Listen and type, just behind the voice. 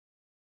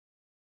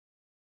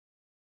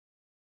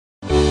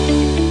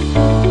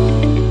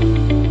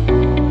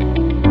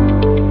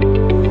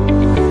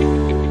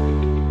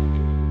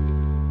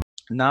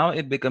Now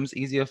it becomes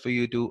easier for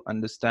you to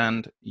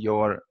understand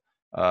your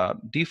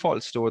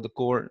default store, the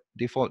core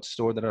default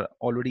store that are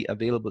already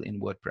available in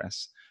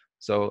WordPress.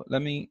 So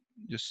let me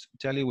just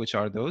tell you which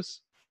are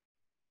those.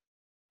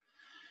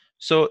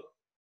 So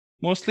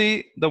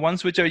mostly the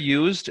ones which are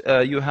used,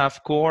 you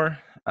have core,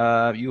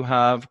 you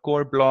have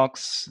core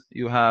blocks,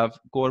 you have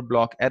core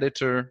block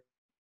editor,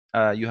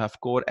 you have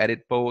core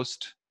edit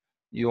post.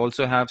 You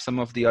also have some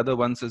of the other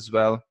ones as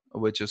well,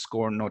 which is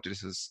core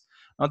notices.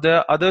 Now there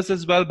are others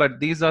as well, but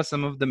these are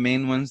some of the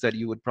main ones that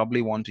you would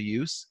probably want to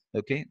use.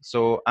 Okay,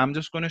 so I'm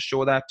just going to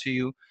show that to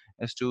you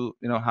as to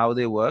how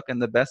they work.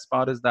 And the best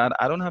part is that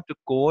I don't have to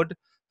code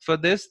for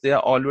this; they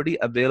are already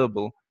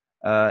available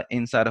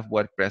inside of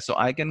WordPress. So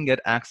I can get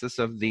access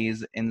of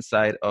these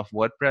inside of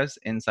WordPress,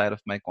 inside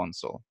of my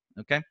console.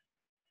 Okay,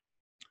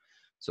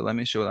 so let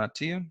me show that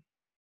to you.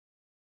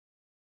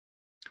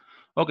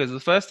 Okay, so the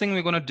first thing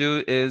we're going to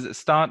do is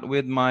start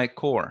with my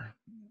core.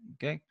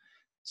 Okay,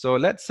 so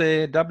let's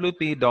say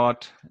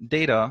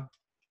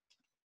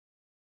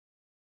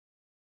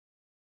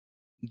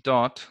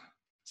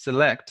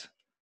wp.data.select.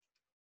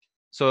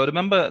 So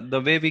remember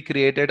the way we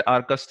created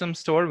our custom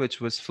store,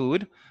 which was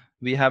food.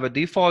 We have a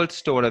default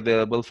store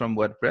available from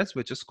WordPress,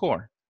 which is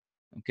core.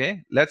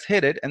 Okay, let's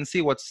hit it and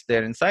see what's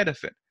there inside of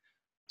it.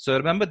 So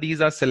remember, these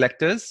are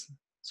selectors,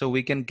 so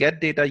we can get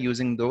data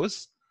using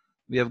those.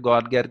 We have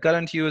got get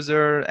current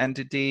user,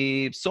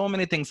 entity, so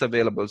many things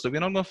available. So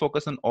we're not going to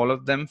focus on all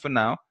of them for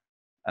now.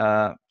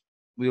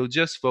 We'll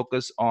just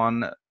focus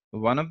on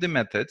one of the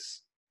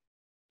methods,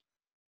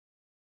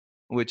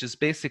 which is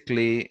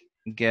basically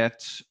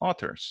get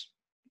authors.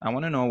 I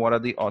want to know what are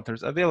the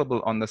authors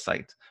available on the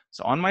site.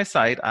 So on my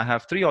site, I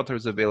have 3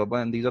 authors available,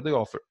 and these are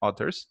the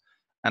authors,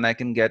 and I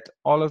can get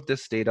all of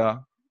this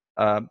data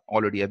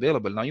already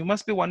available. Now you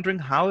must be wondering,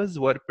 how is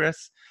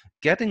WordPress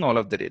getting all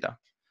of the data?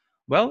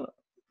 Well,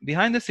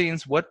 behind the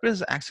scenes, WordPress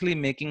is actually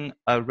making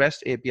a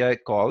REST API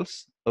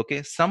calls.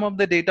 Okay, some of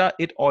the data,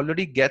 it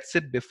already gets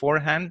it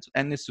beforehand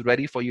and it's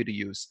ready for you to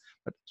use.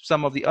 But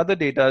some of the other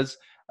data,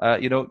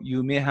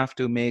 you may have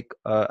to make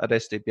a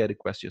REST API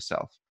request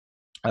yourself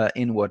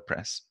in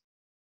WordPress.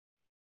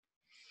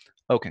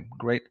 Okay,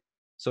 great.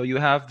 So you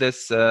have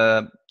this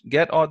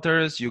get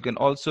authors. You can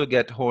also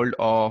get hold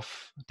of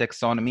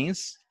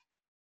taxonomies.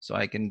 So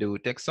I can do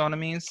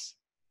taxonomies.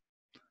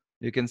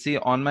 You can see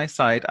on my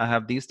site, I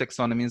have these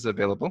taxonomies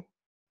available.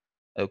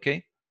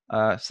 Okay.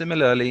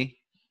 Similarly,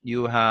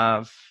 you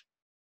have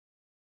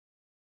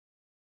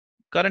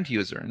current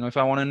user. If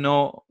I want to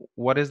know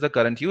what is the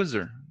current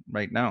user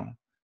right now.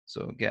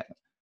 So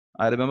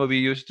I remember we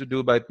used to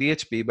do by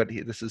PHP, but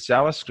this is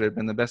JavaScript.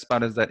 And the best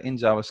part is that in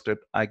JavaScript,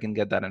 I can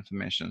get that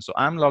information. So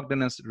I'm logged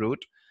in as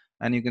root.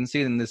 And you can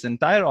see in this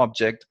entire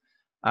object,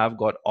 I've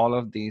got all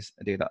of these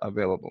data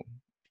available.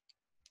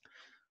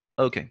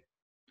 Okay.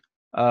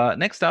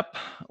 Next up,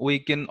 we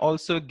can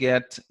also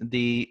get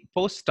the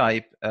post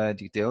type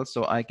details.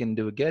 So I can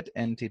do get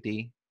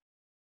entity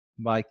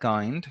by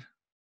kind,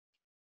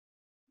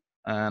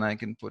 and I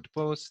can put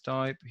post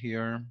type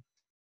here,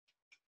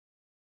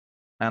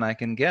 and I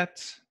can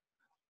get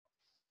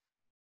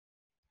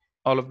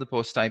all of the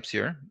post types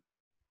here.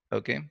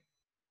 Okay.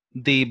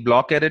 The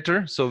block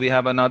editor. So we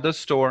have another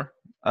store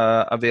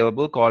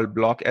available called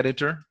block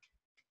editor.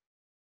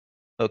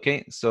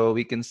 Okay. So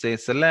we can say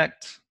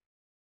select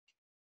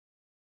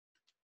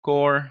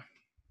core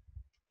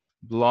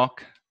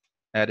block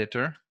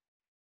editor.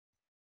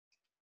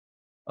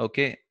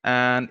 Okay,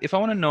 and if I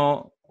want to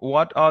know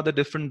what are the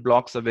different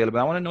blocks available,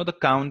 I want to know the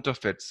count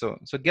of it. So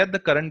get the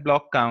current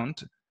block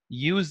count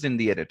used in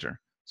the editor.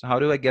 So how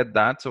do I get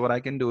that? So what I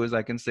can do is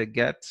I can say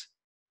get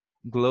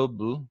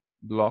global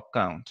block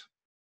count.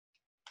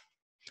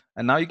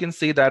 And now you can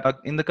see that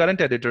in the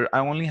current editor, I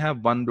only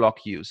have 1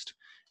 block used.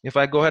 If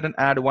I go ahead and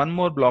add 1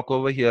 more block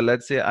over here,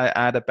 let's say I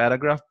add a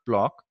paragraph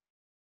block.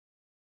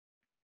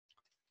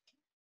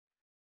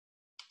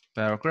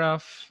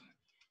 Paragraph.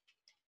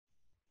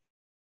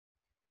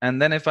 And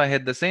then if I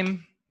hit the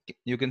same,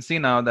 you can see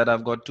now that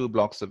I've got 2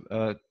 blocks of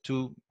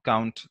 2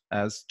 count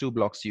as 2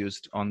 blocks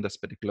used on this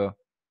particular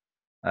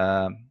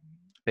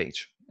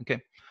page.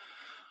 Okay,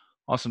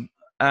 awesome.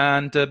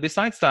 And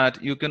besides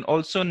that, you can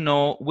also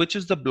know which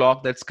is the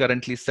block that's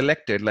currently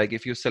selected. Like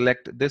if you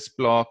select this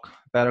block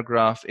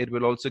paragraph, it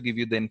will also give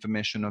you the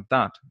information of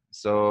that.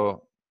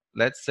 So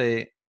let's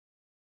say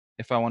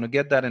if I want to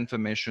get that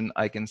information,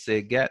 I can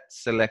say get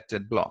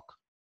selected block.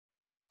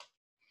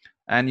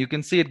 And you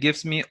can see it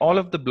gives me all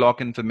of the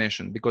block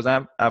information because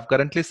I've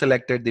currently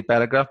selected the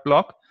paragraph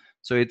block.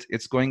 So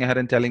it's going ahead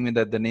and telling me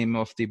that the name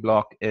of the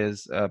block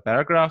is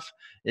paragraph.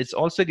 It's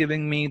also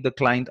giving me the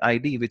client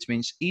ID, which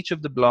means each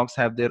of the blocks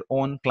have their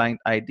own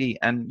client ID.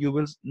 And you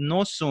will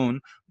know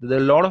soon that there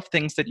are a lot of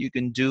things that you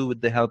can do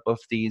with the help of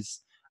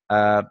these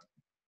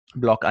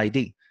block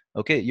ID.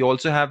 Okay, you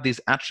also have these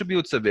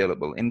attributes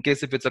available. In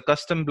case if it's a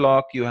custom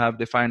block, you have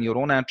defined your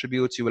own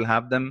attributes, you will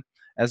have them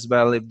as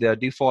well. If they're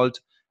default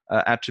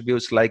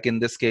attributes, like in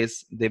this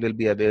case, they will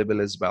be available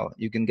as well.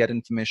 You can get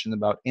information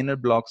about inner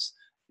blocks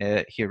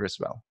here as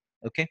well.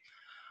 Okay.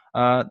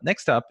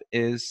 Next up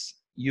is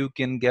you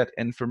can get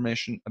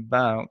information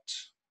about,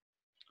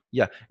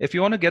 yeah, if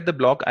you want to get the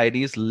block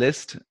IDs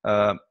list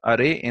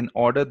array in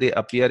order they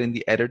appear in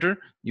the editor,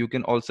 you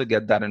can also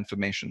get that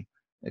information.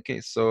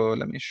 Okay, so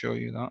let me show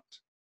you that.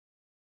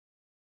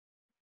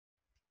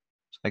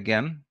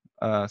 Again,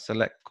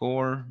 select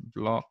core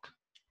block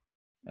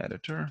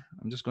editor.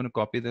 I'm just going to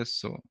copy this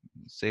so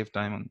save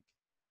time on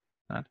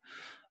that.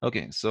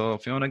 Okay, so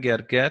if you want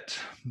to get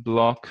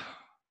block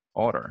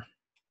order,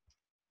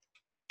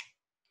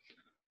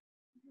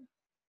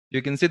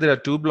 you can see there are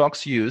two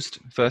blocks used,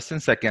 first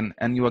and second,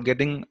 and you are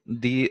getting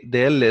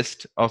their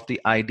list of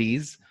the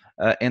IDs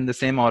in the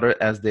same order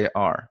as they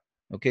are.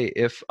 Okay,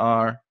 if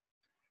our,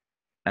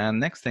 and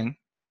next thing,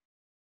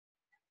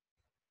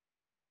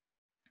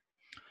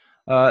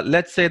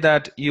 let's say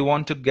that you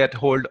want to get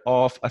hold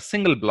of a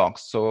single block.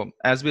 So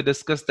as we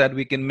discussed that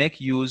we can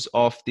make use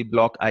of the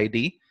block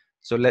ID.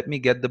 So let me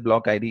get the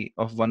block ID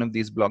of one of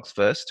these blocks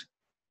first.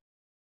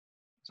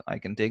 So I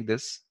can take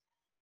this,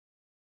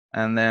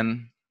 and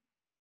then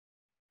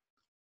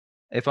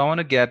if I want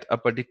to get a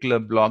particular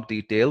block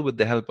detail with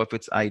the help of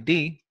its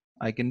ID,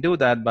 I can do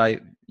that by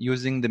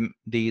using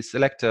the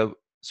selector,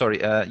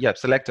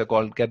 selector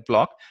called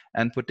getBlock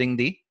and putting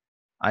the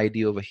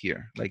ID over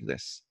here like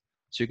this.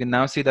 So you can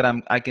now see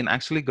that I can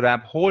actually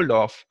grab hold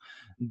of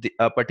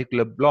a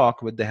particular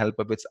block with the help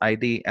of its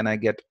ID, and I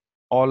get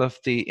all of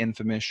the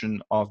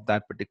information of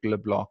that particular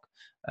block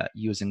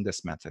using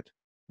this method,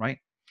 right?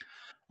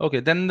 Okay,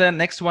 then the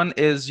next one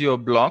is your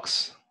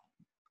blocks.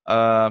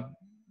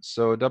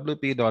 So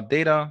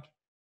wp.data.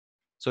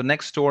 So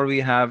next store we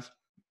have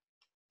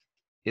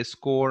is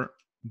core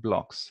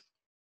blocks.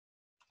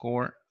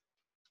 Core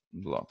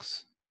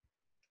blocks.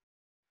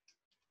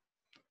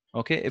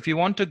 Okay, if you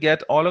want to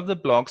get all of the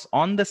blocks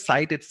on the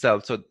site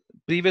itself, so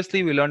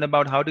previously we learned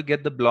about how to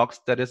get the blocks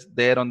that is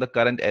there on the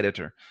current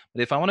editor.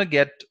 But if I want to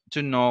get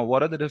to know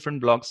what are the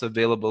different blocks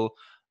available,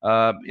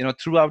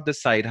 throughout the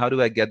site, how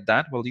do I get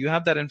that? Well, you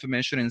have that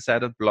information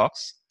inside of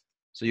blocks.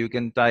 So you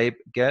can type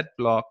get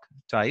block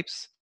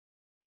types,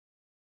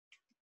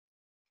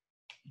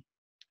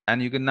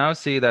 and you can now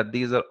see that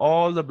these are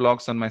all the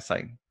blocks on my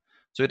site.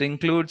 So it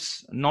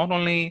includes not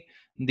only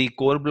the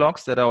core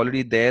blocks that are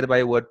already there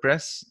by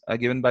WordPress,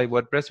 given by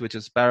WordPress, which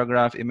is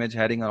paragraph, image,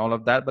 heading, and all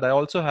of that, but I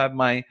also have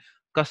my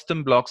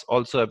custom blocks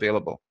also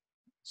available.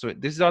 So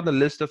these are the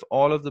list of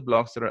all of the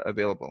blocks that are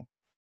available.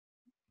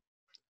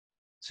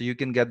 So you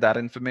can get that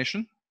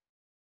information.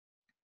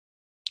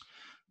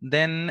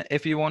 Then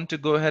if you want to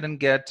go ahead and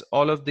get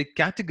all of the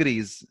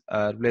categories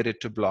related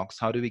to blocks,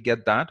 how do we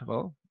get that?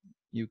 Well,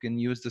 you can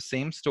use the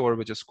same store,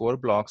 which is core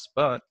blocks,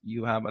 but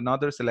you have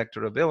another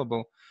selector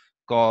available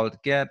called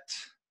get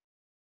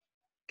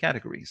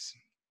categories.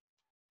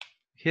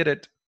 Hit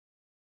it.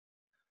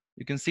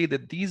 You can see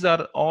that these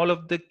are all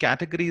of the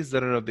categories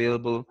that are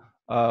available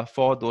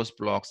for those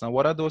blocks. Now,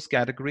 what are those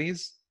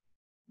categories?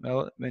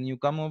 Well, when you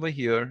come over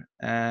here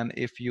and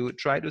if you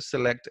try to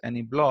select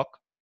any block,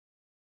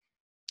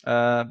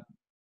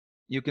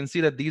 you can see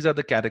that these are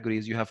the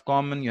categories. You have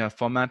common, you have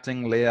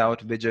formatting,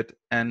 layout, widget,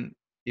 and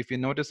if you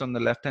notice on the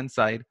left-hand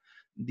side,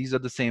 these are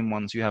the same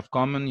ones. You have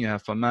common, you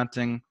have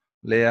formatting,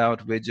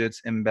 layout, widgets,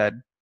 embed,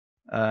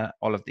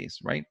 all of these,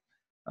 right?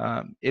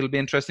 It'll be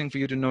interesting for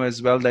you to know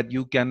as well that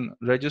you can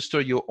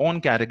register your own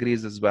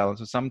categories as well.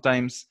 So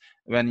sometimes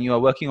when you are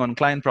working on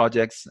client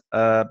projects,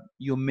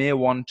 you may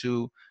want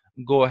to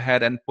go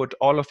ahead and put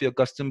all of your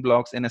custom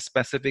blocks in a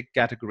specific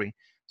category.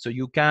 So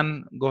you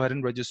can go ahead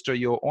and register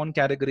your own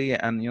category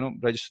and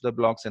register the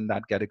blocks in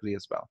that category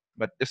as well.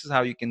 But this is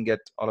how you can get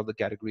all of the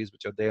categories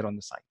which are there on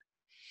the site.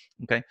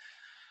 Okay,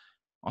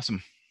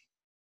 awesome.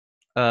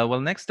 Well,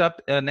 next up,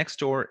 next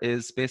store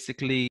is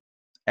basically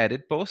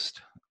edit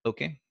post.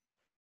 Okay,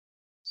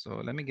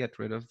 so let me get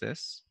rid of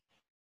this,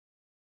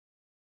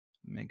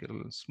 make it a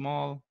little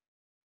small.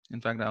 In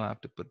fact, I'll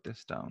have to put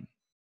this down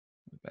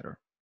better.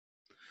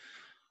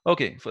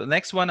 Okay, for the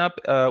next one up,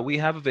 we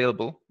have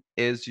available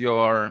is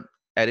your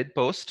edit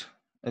post.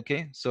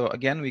 Okay, so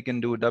again, we can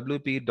do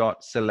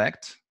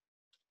wp.select,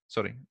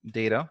 sorry,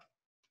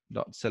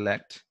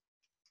 data.select,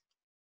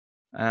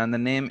 and the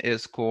name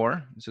is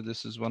core. So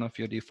this is one of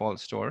your default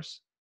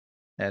stores,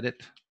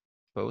 edit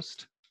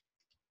post.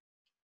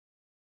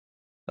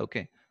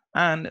 Okay,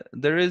 and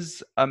there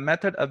is a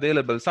method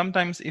available.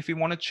 Sometimes if you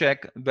want to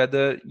check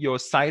whether your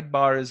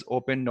sidebar is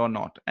opened or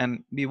not,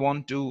 and we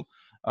want to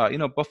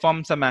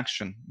perform some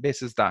action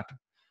basis that,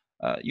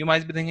 you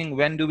might be thinking,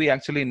 when do we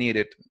actually need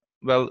it?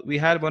 Well, we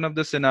had one of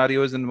the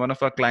scenarios in one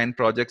of our client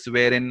projects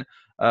wherein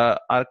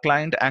our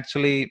client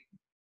actually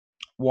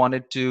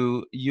wanted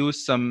to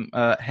use some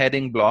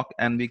heading block,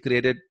 and we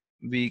created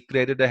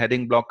a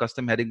heading block,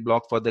 custom heading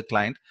block for the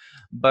client,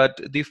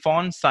 but the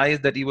font size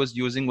that he was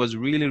using was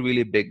really,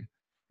 really big.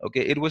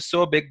 Okay, it was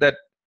so big that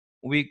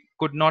we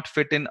could not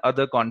fit in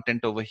other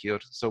content over here.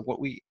 So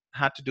what we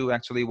had to do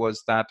actually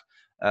was that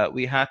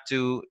we had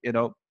to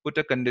put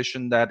a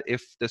condition that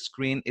if the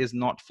screen is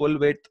not full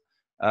width,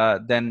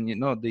 then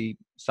the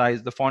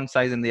font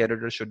size in the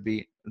editor should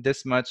be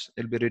this much.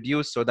 It'll be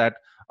reduced so that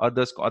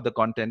other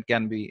content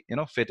can be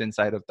fit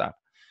inside of that.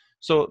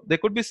 So there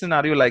could be a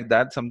scenario like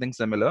that, something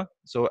similar.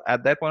 So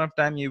at that point of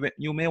time,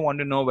 you may want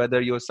to know whether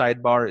your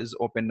sidebar is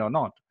opened or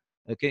not.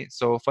 Okay,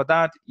 so for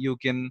that, you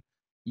can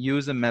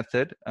use a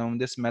method,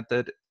 this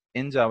method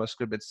in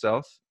JavaScript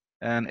itself,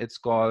 and it's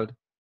called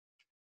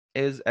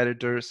is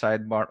editor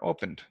sidebar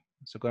opened.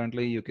 So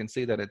currently you can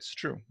see that it's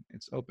true,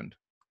 it's opened,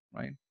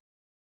 right?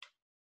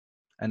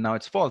 And now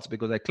it's false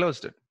because I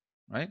closed it,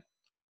 right?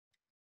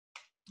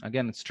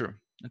 Again, it's true.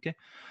 Okay,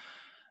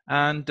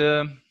 and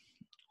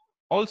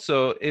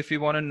also, if you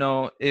want to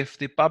know if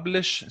the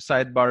publish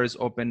sidebar is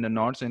opened or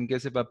not, so in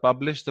case if I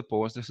publish the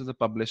post, this is a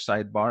publish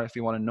sidebar. If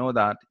you want to know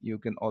that, you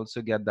can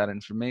also get that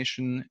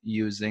information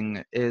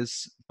using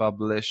is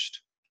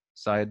published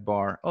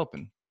sidebar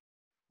open,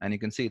 and you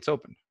can see it's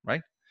open,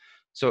 right?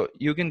 So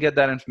you can get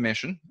that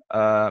information.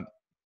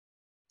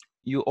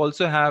 You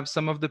also have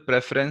some of the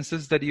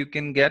preferences that you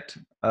can get.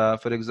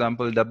 For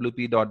example,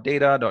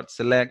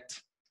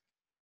 wp.data.select,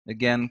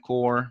 again,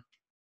 core,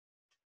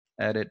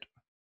 edit,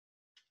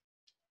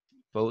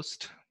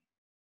 post.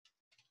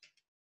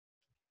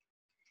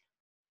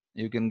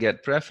 You can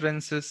get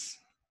preferences.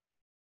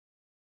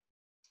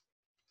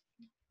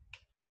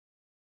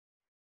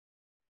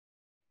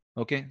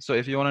 Okay, so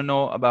if you want to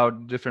know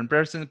about different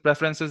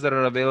preferences that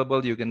are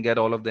available, you can get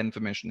all of the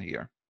information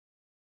here.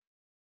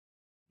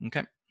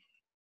 Okay.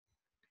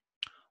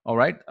 All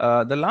right.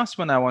 The last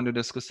one I want to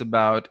discuss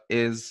about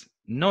is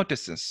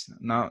notices.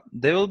 Now,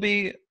 there will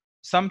be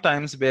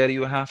sometimes where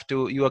you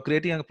are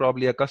creating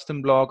probably a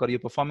custom block, or you're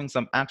performing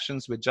some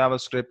actions with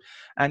JavaScript,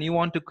 and you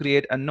want to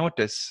create a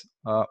notice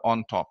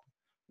on top,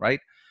 right?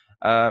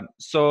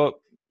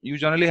 So you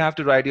generally have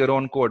to write your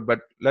own code, but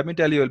let me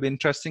tell you, it'll be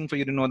interesting for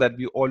you to know that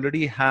we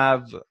already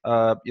have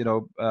a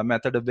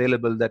method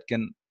available that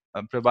can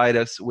provide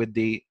us with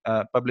the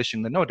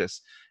publishing the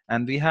notice,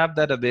 and we have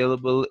that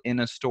available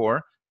in a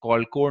store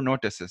called core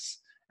notices.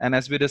 And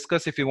as we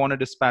discussed, if you want to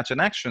dispatch an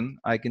action,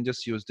 I can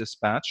just use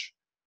dispatch,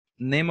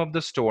 name of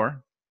the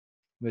store,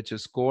 which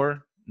is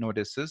core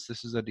notices.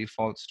 This is a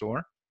default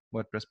store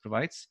WordPress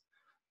provides.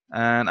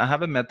 And I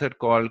have a method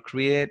called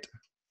create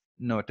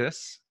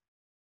notice.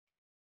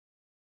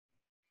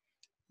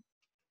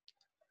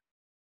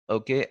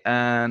 Okay,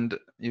 and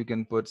you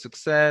can put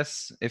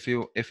success if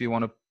you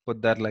want to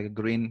put that like a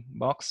green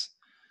box,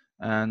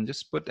 and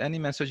just put any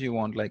message you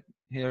want, like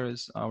here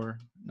is our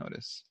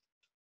notice.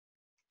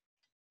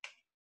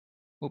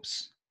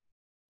 Oops,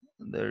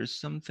 there's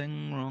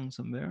something wrong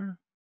somewhere.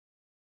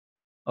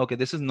 Okay,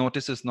 this is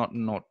notice, is not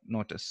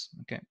notice.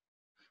 Okay,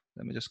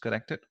 let me just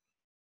correct it.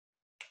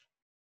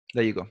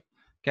 There you go.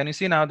 Can you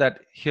see now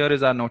that here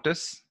is our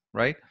notice,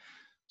 right?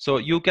 So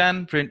you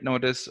can print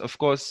notice. Of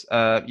course,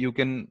 you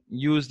can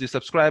use the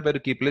subscriber to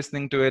keep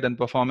listening to it and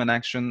perform an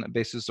action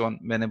basis on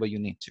whenever you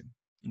need to.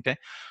 Okay,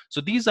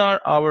 so these are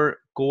our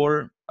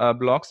core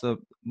blocks, the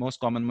most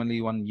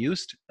commonly one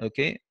used.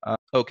 Okay.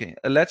 Okay,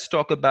 let's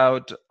talk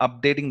about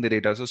updating the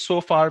data. So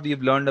far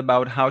we've learned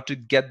about how to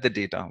get the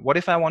data. What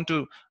if I want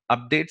to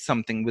update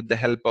something with the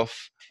help of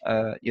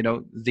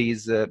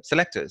these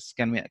selectors?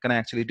 Can I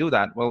actually do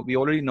that? Well, we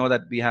already know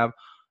that we have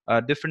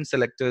different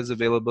selectors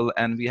available,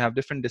 and we have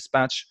different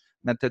dispatch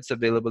methods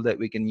available that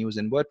we can use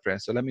in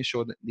WordPress. So let me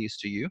show these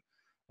to you.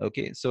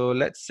 Okay, so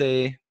let's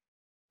say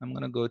I'm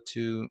gonna go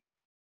to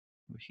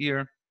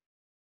here.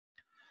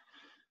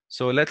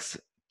 So let's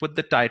put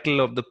the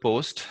title of the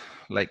post,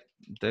 like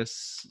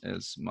this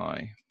is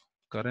my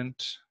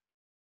current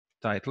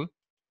title.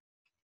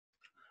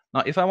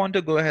 Now, if I want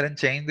to go ahead and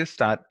change this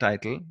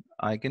title,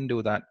 I can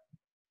do that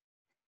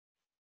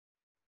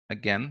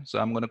again. So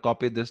I'm going to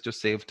copy this to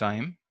save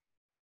time.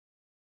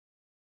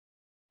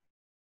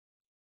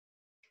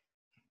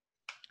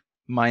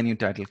 My new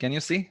title. Can you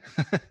see?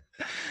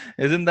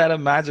 Isn't that a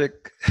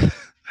magic?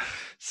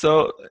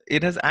 So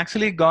it has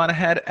actually gone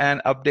ahead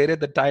and updated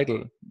the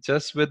title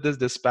just with this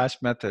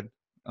dispatch method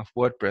of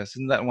WordPress.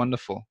 Isn't that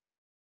wonderful?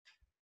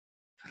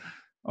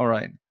 All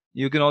right.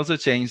 You can also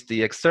change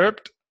the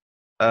excerpt.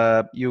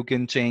 You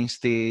can change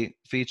the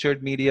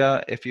featured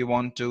media if you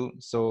want to.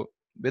 So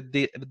with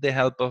the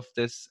help of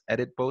this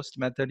edit post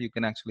method, you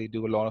can actually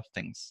do a lot of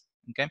things.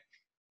 Okay.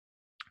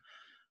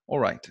 All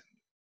right.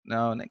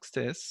 Now next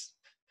is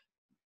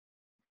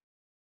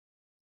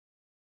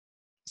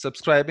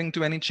subscribing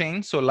to any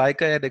change. So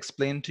like I had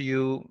explained to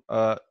you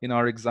in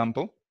our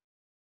example,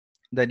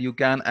 that you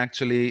can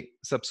actually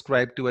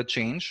subscribe to a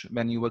change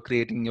when you were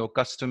creating your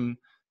custom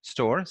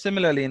store.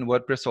 Similarly, in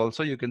WordPress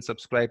also, you can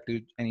subscribe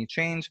to any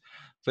change.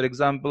 For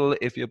example,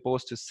 if your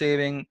post is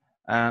saving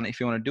and if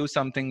you want to do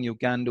something, you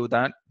can do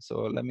that.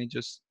 So let me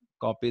just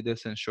copy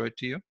this and show it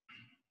to you.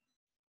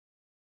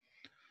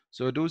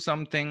 So do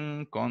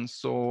something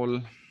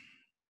console,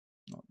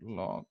 not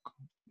log,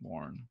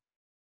 warn.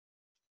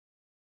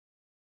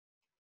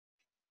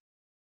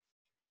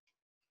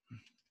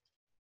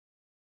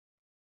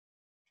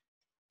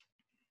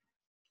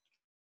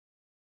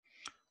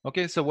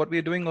 Okay, so what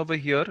we're doing over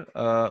here,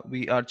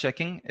 we are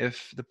checking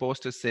if the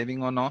post is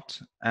saving or not.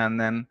 And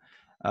then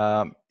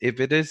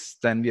if it is,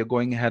 then we are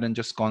going ahead and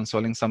just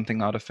consoling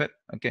something out of it.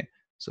 Okay,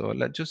 so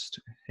let's just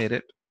hit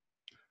it.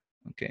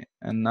 Okay,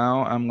 and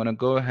now I'm going to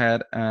go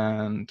ahead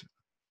and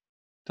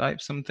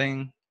type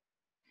something,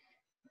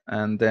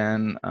 and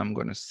then I'm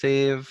going to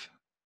save.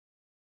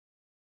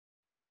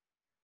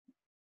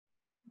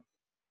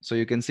 So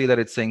you can see that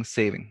it's saying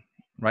saving,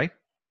 right?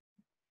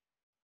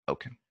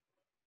 Okay,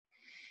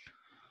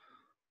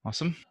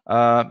 awesome.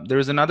 There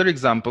is another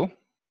example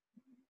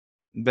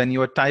when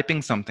you are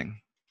typing something.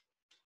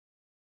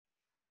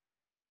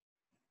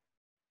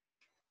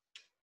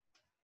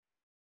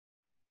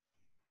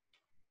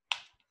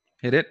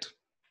 Hit it.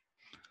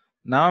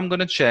 Now I'm going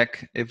to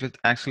check if it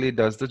actually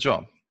does the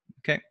job.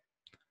 Okay,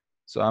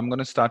 so I'm going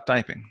to start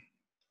typing.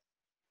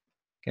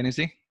 Can you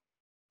see?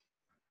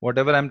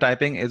 Whatever I'm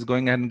typing is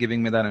going ahead and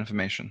giving me that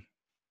information,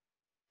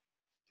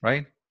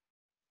 right?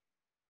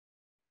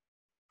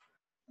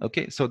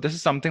 Okay, so this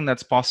is something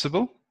that's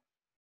possible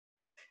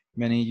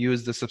when you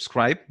use the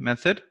subscribe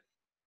method.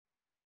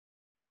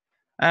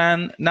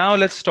 And now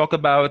let's talk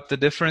about the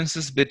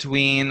differences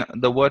between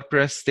the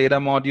WordPress data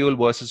module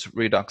versus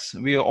Redux.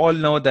 We all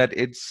know that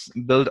it's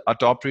built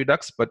atop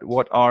Redux, but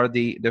what are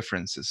the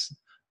differences?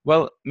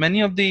 Well, many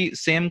of the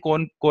same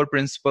core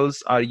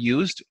principles are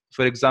used.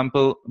 For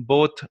example,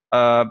 both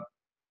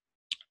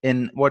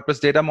in WordPress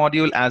data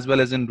module as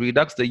well as in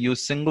Redux, they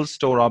use single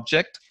store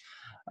object.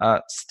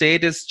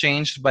 State is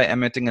changed by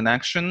emitting an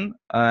action,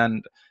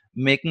 and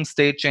making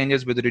state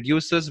changes with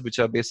reducers, which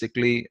are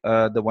basically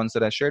the ones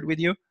that I shared with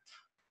you.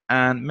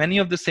 And many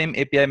of the same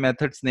API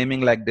methods, naming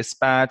like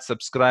dispatch,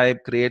 subscribe,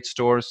 create,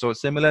 store. So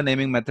similar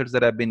naming methods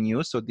that have been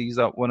used. So these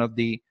are one of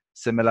the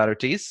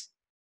similarities.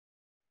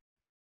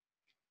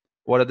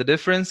 What are the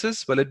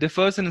differences? Well, it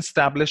differs in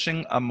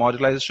establishing a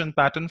modularization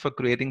pattern for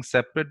creating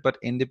separate but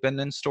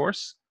independent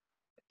stores.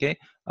 Okay,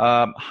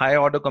 higher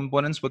order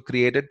components were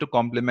created to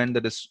complement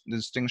the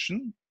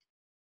distinction.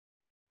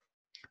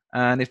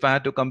 And if I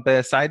had to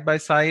compare side by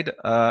side,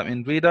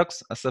 in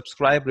Redux, a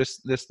subscribe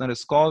listener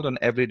is called on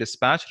every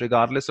dispatch,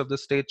 regardless of the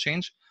state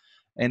change.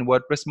 In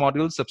WordPress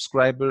module,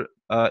 subscriber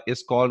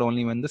is called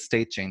only when the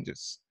state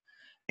changes.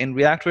 In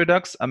React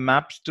Redux, a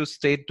maps to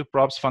state to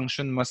props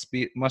function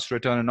must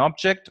return an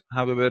object.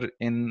 However,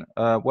 in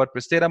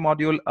WordPress data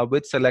module, a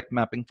with select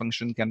mapping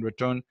function can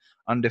return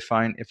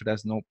undefined if it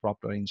has no prop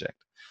or inject.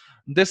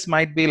 This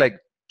might be like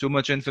too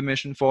much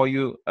information for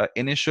you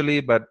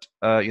initially, but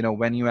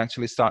when you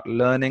actually start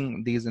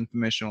learning, these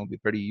information will be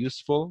pretty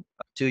useful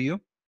to you.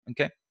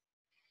 Okay.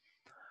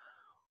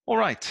 All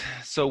right.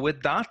 So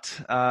with that,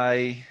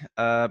 I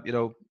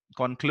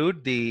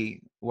conclude the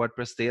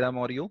WordPress data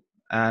module,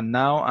 and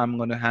now I'm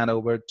going to hand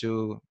over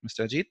to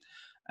Mr. Ajit,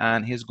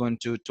 and he's going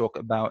to talk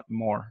about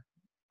more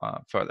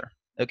further.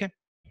 Okay.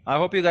 I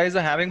hope you guys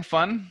are having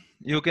fun.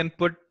 You can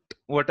put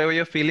whatever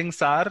your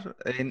feelings are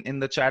in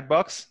the chat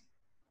box.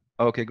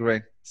 Okay,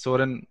 great.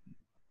 Soren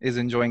is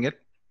enjoying it.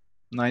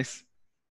 Nice.